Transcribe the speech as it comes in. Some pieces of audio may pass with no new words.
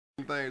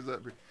things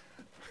up here.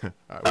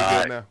 All right,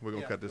 we're good now. We're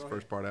gonna cut this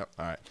first part out.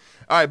 All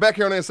right. Back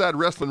here on Inside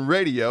Wrestling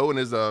Radio, and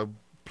it's a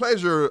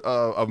pleasure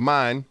of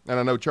mine, and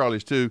I know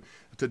Charlie's too,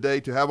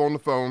 today to have on the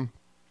phone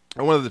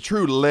one of the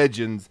true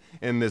legends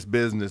in this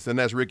business, and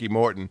that's Rikki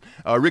Morton.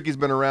 Ricky's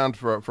been around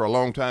for a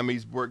long time.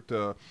 He's worked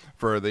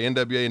for the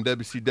NWA and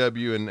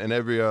WCW and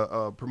every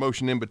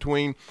promotion in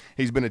between.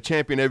 He's been a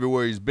champion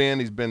everywhere he's been.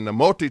 He's been a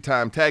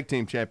multi-time tag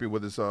team champion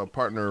with his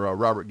partner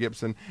Robert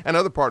Gibson and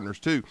other partners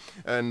too.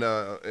 And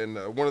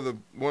one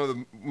of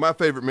my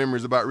favorite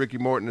memories about Rikki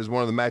Morton is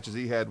one of the matches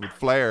he had with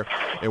Flair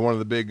in one of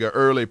the big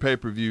early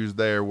pay-per-views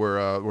there,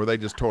 where they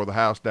just tore the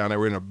house down. They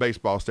were in a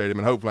baseball stadium,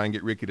 and hopefully I can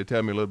get Rikki to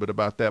tell me a little bit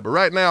about that. But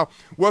right now,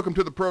 welcome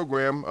to the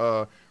program,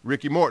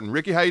 Rikki Morton.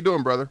 Rikki, how you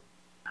doing, brother?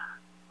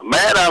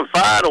 Man, I'm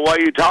fine. The way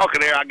you talking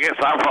there, I guess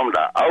I'm from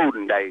the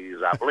olden days,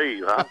 I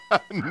believe,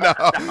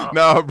 huh?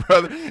 no,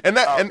 brother.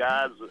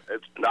 Guys,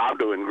 I'm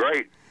doing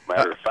great.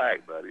 Matter of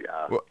fact, buddy.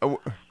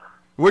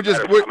 We're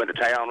I'm in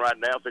town right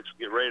now, fixing to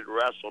get ready to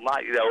wrestle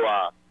tonight. You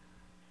know,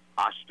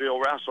 I still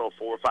wrestle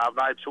 4 or 5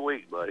 nights a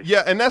week, buddy.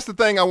 Yeah, and that's the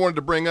thing I wanted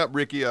to bring up,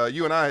 Rikki.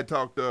 You and I had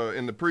talked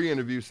in the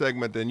pre-interview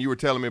segment, and you were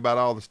telling me about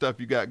all the stuff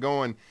you got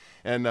going.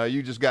 And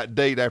you just got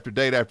date after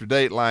date after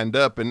date lined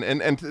up, and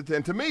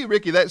to me,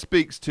 Rikki, that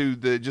speaks to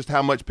just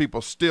how much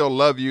people still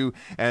love you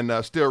and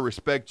still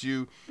respect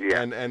you,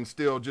 and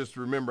still just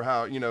remember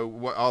how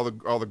what all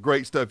the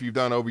great stuff you've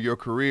done over your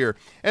career,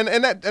 and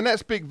that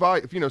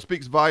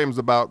speaks volumes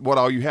about what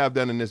all you have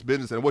done in this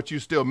business and what you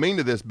still mean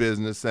to this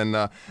business. And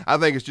I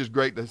think it's just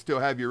great to still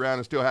have you around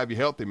and still have you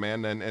healthy,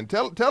 man. And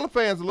tell the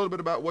fans a little bit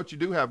about what you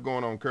do have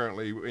going on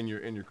currently in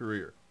your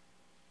career.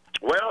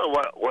 Well,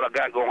 what I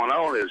got going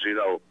on is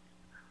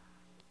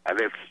I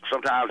think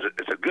sometimes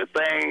it's a good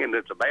thing and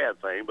it's a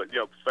bad thing, but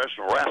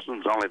professional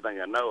wrestling's the only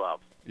thing I know of.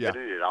 Yeah.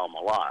 Been in it all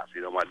my life.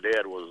 My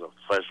dad was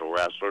a professional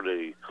wrestler.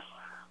 He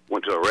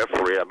went to a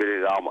referee. I've been in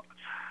it all my.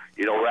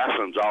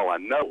 Wrestling's all I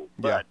know.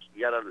 But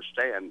you got to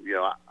understand.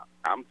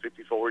 I'm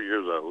 54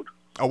 years old.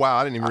 Oh wow,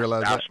 I didn't even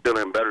realize that. I'm still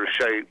in better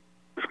shape,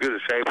 as good a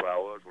shape as I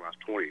was when I was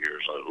 20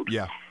 years old.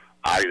 Yeah.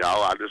 I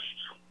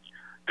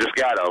just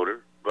got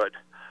older, but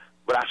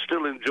I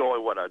still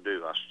enjoy what I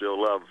do. I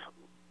still love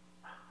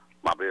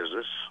my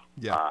business.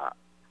 Yeah.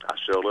 I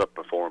still love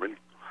performing.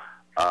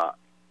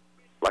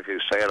 Like I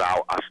said,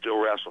 I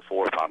still wrestle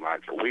 4 or 5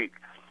 nights a week,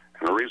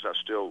 and the reason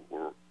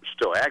we're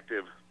still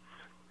active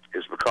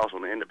is because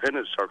on the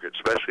independent circuit,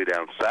 especially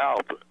down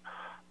south,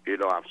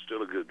 I'm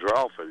still a good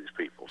draw for these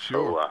people.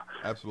 Sure.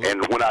 So, absolutely.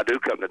 And when I do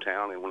come to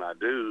town, and when I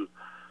do,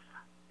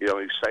 you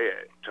say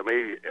it to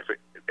me,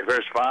 if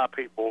there's 5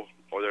 people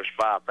or there's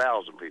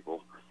 5,000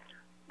 people,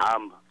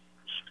 I'm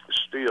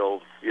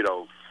still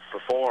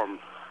perform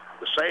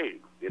the same,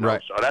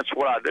 Right. So that's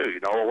what I do.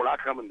 When I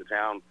come into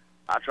town,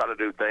 I try to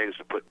do things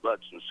to put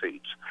butts in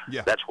seats.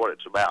 Yeah. That's what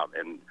it's about.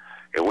 And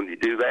when you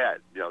do that,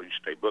 you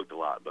stay booked a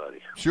lot, buddy.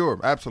 Sure,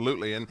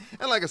 absolutely. And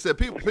like I said,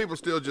 people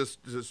still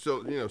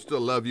still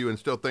love you and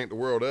still think the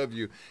world of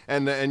you.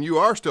 And you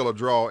are still a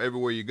draw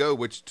everywhere you go,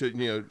 which and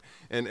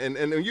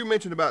you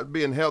mentioned about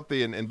being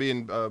healthy and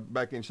being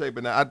back in shape.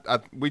 And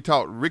we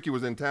talked. Rikki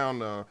was in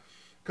town a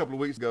couple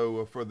of weeks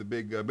ago for the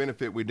big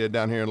benefit we did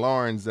down here in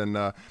Lawrence, and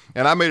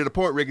I made it a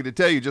point, Rikki, to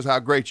tell you just how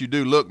great you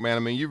do look, man.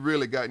 I mean, you've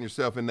really gotten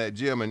yourself in that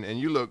gym, and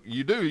you look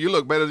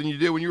better than you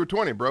did when you were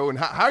 20, bro. And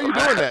how are you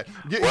doing that?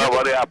 Well,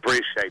 buddy, I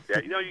appreciate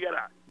that. You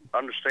gotta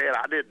understand,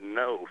 I didn't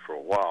know for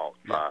a while.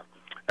 Yeah.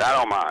 And I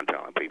don't mind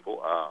telling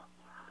people.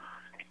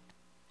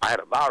 I had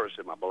a virus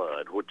in my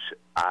blood, which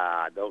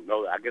I don't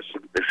know. I guess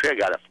they say I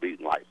got it from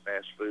eating like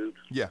fast food.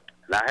 Yeah.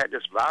 And I had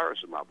this virus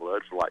in my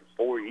blood for like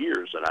 4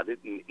 years, and I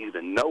didn't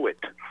even know it.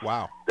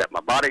 Wow. That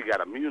my body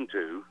got immune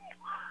to.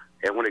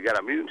 And when it got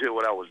immune to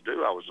what I was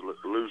doing, I was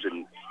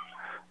losing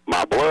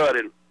my blood.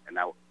 And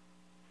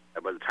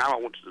by the time I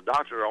went to the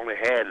doctor, I only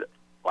had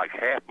like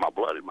half my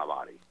blood in my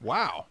body.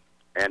 Wow.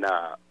 And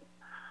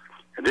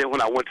then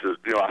when I went to,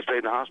 I stayed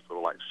in the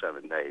hospital like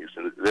 7 days.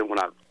 And then when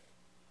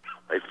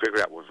they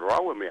figured out what was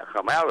wrong with me, I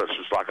come out, it's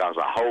just like I was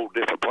a whole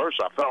different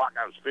person. I felt like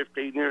I was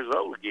 15 years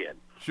old again.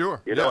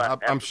 Sure.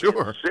 I'm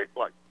sure.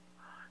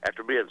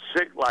 After being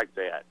sick like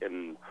that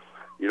and,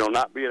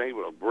 not being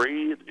able to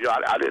breathe,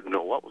 I didn't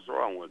know what was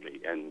wrong with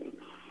me. And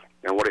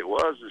what it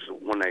was is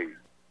when they,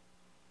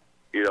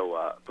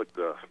 put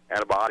the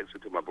antibiotics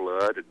into my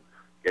blood and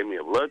gave me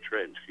a blood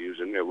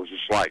transfusion, it was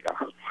just like,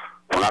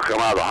 when I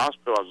come out of the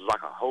hospital, I was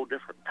like a whole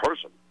different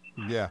person.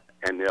 Yeah.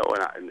 And,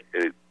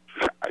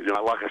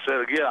 like I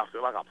said again, I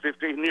feel like I'm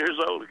 15 years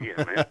old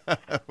again, man.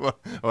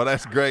 well,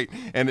 that's great,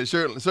 and it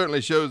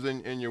certainly shows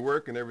in your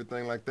work and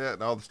everything like that,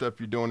 and all the stuff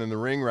you're doing in the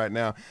ring right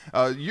now.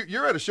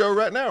 You're at a show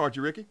right now, aren't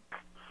you, Rikki?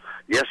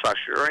 Yes, I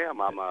sure am.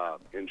 I'm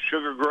in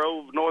Sugar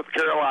Grove, North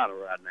Carolina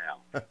right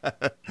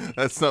now.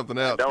 That's something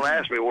else. Don't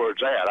ask me where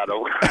it's at. I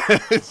don't.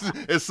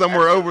 It's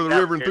somewhere over the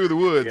river and through the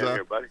woods, huh?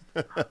 Here, buddy.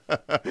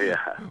 Yeah.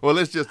 Well,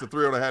 it's just a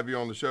thrill to have you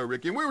on the show,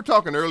 Rikki. And we were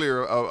talking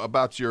earlier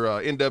about your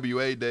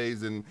NWA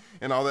days and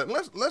all that.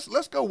 And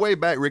let's go way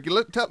back, Rikki.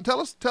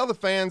 Tell the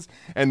fans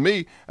and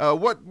me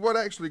what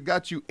actually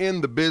got you in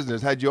the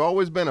business. Had you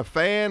always been a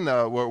fan?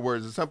 Or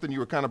is it something you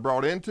were kind of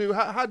brought into?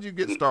 How'd you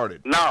get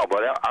started? No,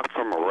 but I'm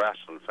from a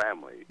wrestling family.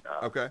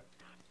 Okay.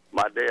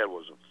 My dad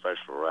was a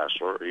professional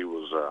wrestler. He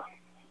was,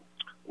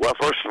 well,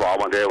 first of all,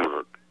 my dad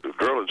was a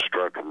drill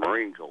instructor,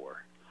 Marine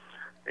Corps.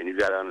 And you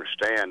got to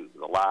understand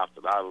the life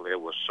that I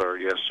lived was, sir,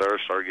 yes,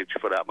 sir, get your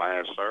foot out my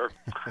ass, sir.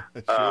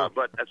 Sure.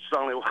 But that's the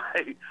only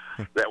way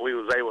that we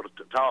was able to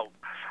talk.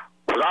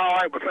 Was I all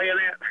right with saying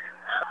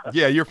that?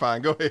 Yeah, you're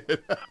fine. Go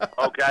ahead.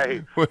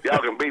 Okay. Y'all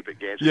can beep it,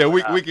 can't you?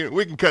 Yeah,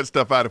 we can cut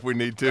stuff out if we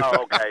need to.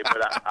 Oh, okay.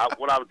 But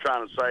what I was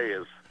trying to say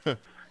is,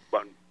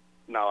 but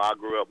no, I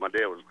grew up. My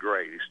dad was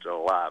great. He's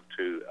still alive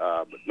too.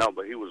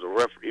 But he was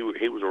a he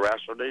was a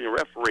wrestler. Then a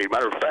referee.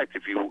 Matter of fact,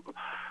 if you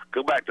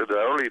go back to the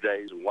early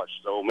days and watch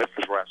the old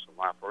Memphis wrestling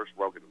when I first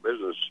broke into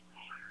business,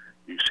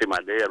 you see my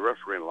dad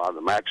refereeing a lot of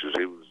the matches.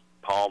 He was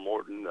Paul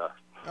Morton.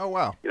 Oh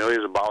wow! You know, he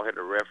was a ball-headed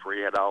referee.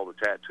 He had all the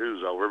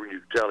tattoos over him. You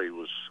could tell he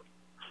was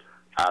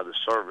out of the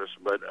service.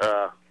 But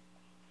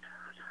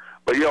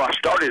you know, I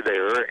started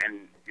there,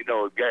 and you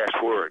know, gas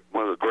were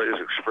one of the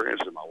greatest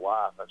experiences of my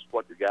life. That's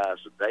what the guys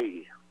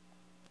today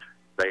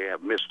they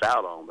have missed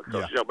out on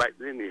because you know back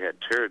then you had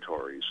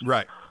territories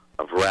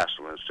of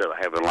wrestling instead of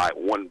having like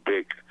one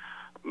big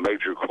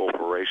major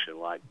corporation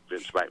like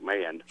Vince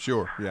McMahon.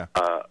 Sure, yeah.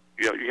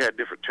 You know, you had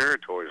different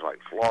territories like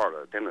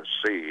Florida,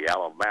 Tennessee,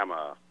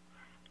 Alabama,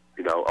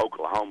 you know,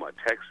 Oklahoma,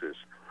 Texas.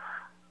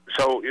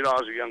 So, you know,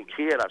 as a young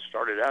kid, I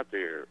started out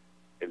there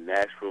in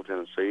Nashville,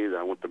 Tennessee. Then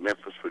I went to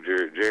Memphis for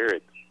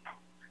Jarrett.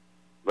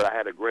 But I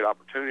had a great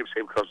opportunity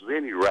because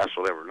then you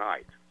wrestled every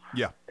night.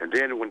 Yeah. And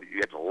then when you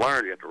have to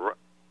learn, you have to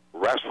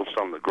wrestle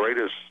some of the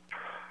greatest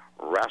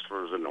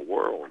wrestlers in the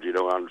world. You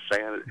know what I'm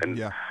saying?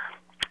 And,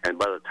 and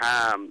by the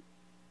time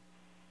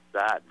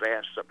that I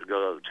advanced up to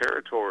go to other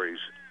territories,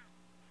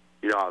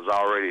 you know, I was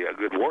already a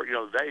good worker. You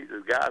know,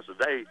 the guys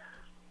today,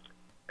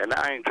 and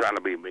I ain't trying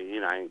to be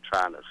mean. I ain't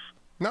trying to.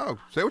 No,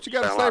 say what you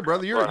got to say, like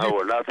brother.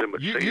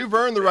 You've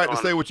earned the right to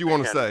say what you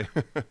want to say.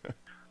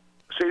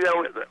 See,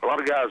 a lot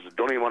of guys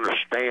don't even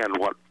understand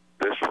what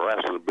this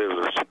wrestling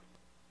business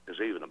is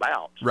even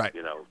about. Right.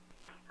 You know,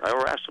 the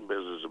wrestling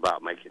business is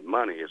about making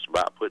money. It's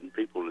about putting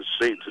people in the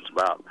seats. It's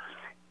about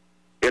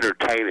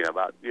entertaining,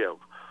 about, you know,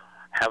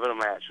 having a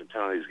match and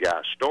telling these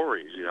guys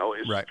stories, you know.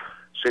 It's, right.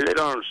 See, they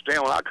don't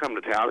understand when I come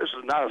to town, this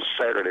is not a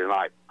Saturday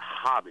night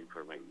hobby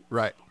for me.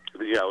 Right.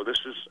 You know, this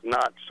is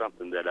not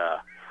something that,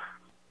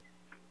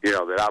 you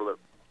know, that I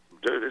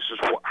do. This is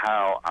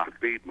how I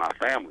feed my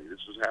family. This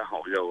is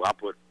how, you know,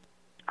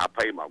 I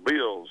pay my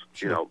bills,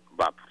 you know,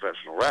 by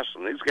professional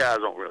wrestling. These guys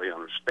don't really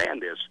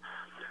understand this.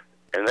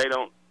 And they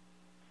don't,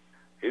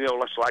 you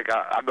know, it's like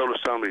I go to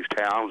some of these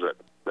towns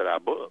that I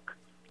book.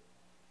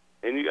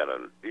 And you got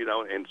to, you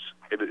know, and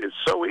it's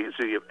so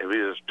easy if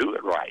you just do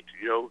it right,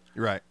 you know.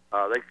 Right.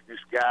 These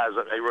guys,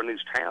 they run these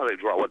towns, they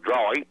draw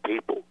 8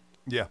 people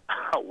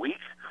a week,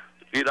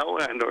 you know,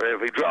 and if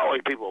they draw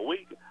 8 people a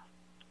week,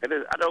 and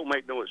I don't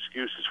make no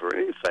excuses for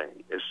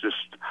anything. It's just,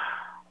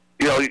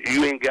 you know,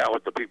 you ain't got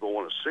what the people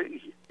want to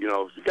see. You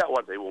know, if you got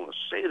what they want to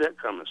see, they'll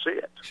come and see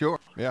it. Sure,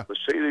 yeah. But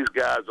see, these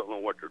guys don't know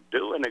what they're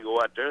doing. They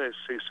go out there, they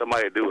see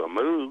somebody do a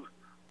move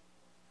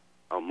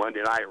on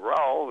Monday Night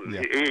Raw, and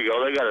here you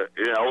go. They got to,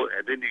 you know,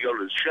 and then you go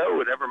to the show,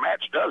 and every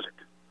match does it.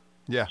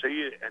 Yeah.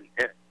 See, and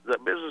the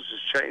business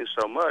has changed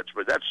so much,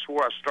 but that's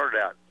where I started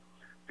out.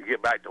 To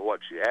get back to what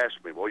you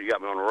asked me, boy, you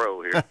got me on the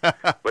road here.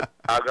 But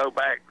I'll go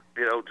back,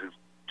 you know, to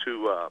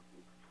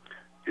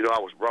you know, I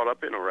was brought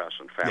up in a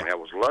wrestling family. I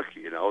was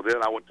lucky, you know.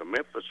 Then I went to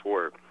Memphis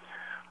where,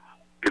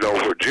 you know,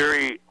 where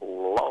Jerry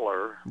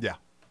Lawler,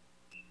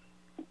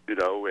 you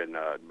know, and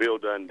Bill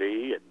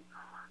Dundee, and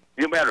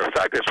you know, matter of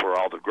fact, that's where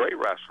all the great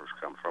wrestlers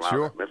come from, out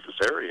of the Memphis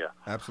area.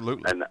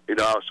 Absolutely. And, you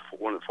know, I was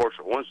one of the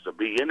fortunate ones to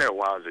be in there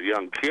while I was a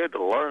young kid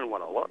to learn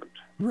what I learned.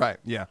 Right,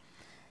 yeah.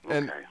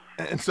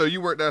 And so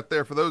you worked out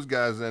there for those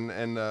guys, and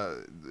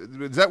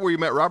is that where you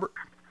met Robert?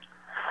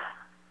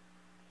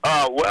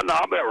 Well, no,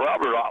 I met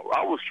Robert.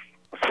 I was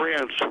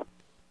friends.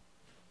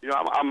 You know,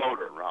 I'm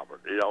older than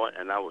Robert, you know,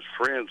 and I was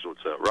friends with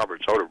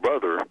Robert's older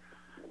brother,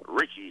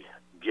 Rikki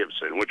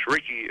Gibson, which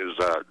Rikki is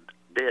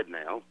dead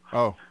now.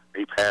 Oh.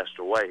 He passed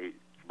away.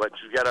 But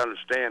you got to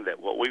understand that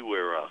what we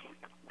were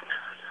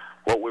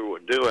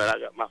doing, I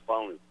got my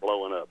phone is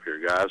blowing up here,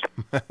 guys.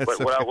 But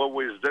what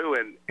we was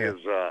doing is,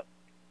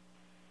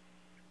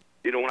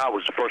 you know, when I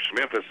was first in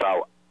Memphis,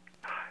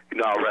 you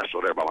know, I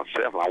wrestled there by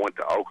myself, and I went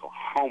to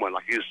Oklahoma, and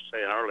like you were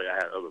saying earlier, I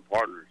had other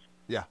partners.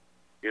 Yeah.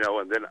 You know,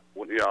 and then,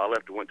 you know, I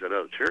left and went to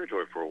another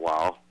territory for a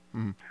while.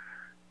 Mm-hmm.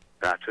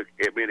 And I took,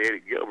 me and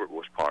Eddie Gilbert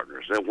was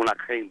partners. And when I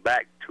came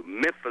back to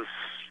Memphis,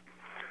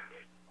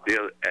 you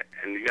know,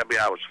 and you got to be,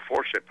 I was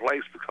fortunate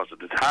place because at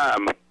the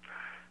time,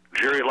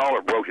 Jerry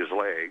Lawler broke his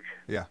leg.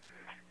 Yeah.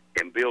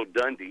 And Bill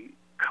Dundee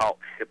caught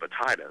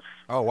hepatitis.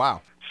 Oh,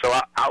 wow. So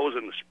I was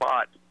in the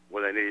spot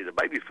where they needed a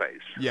baby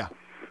face. Yeah.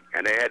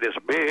 And they had this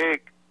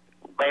big,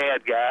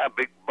 bad guy,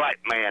 big black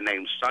man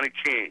named Sonny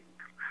King.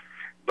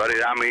 But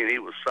I mean, he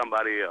was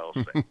somebody else.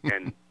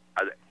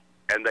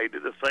 and they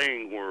did a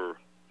thing where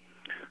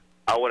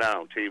I went out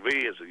on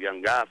TV as a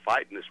young guy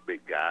fighting this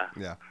big guy.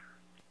 Yeah.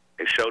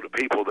 And showed the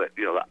people that,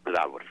 you know, that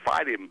I would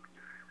fight him.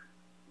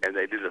 And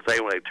they did a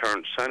thing where they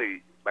turned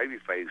Sonny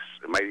babyface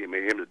and made him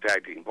the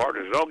tag team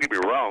partners. Don't get me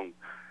wrong.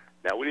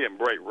 Now, we didn't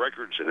break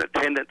records in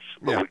attendance,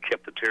 but we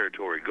kept the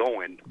territory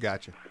going.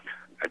 Gotcha.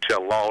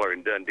 Until Lawler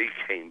and Dundee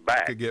came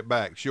back. To get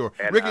back, sure.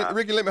 And,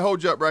 Rikki, let me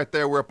hold you up right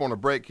there. We're up on a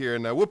break here,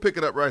 and we'll pick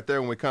it up right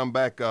there when we come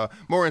back.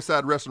 More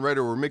Inside Wrestling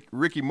Radio with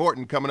Rikki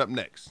Morton coming up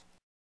next.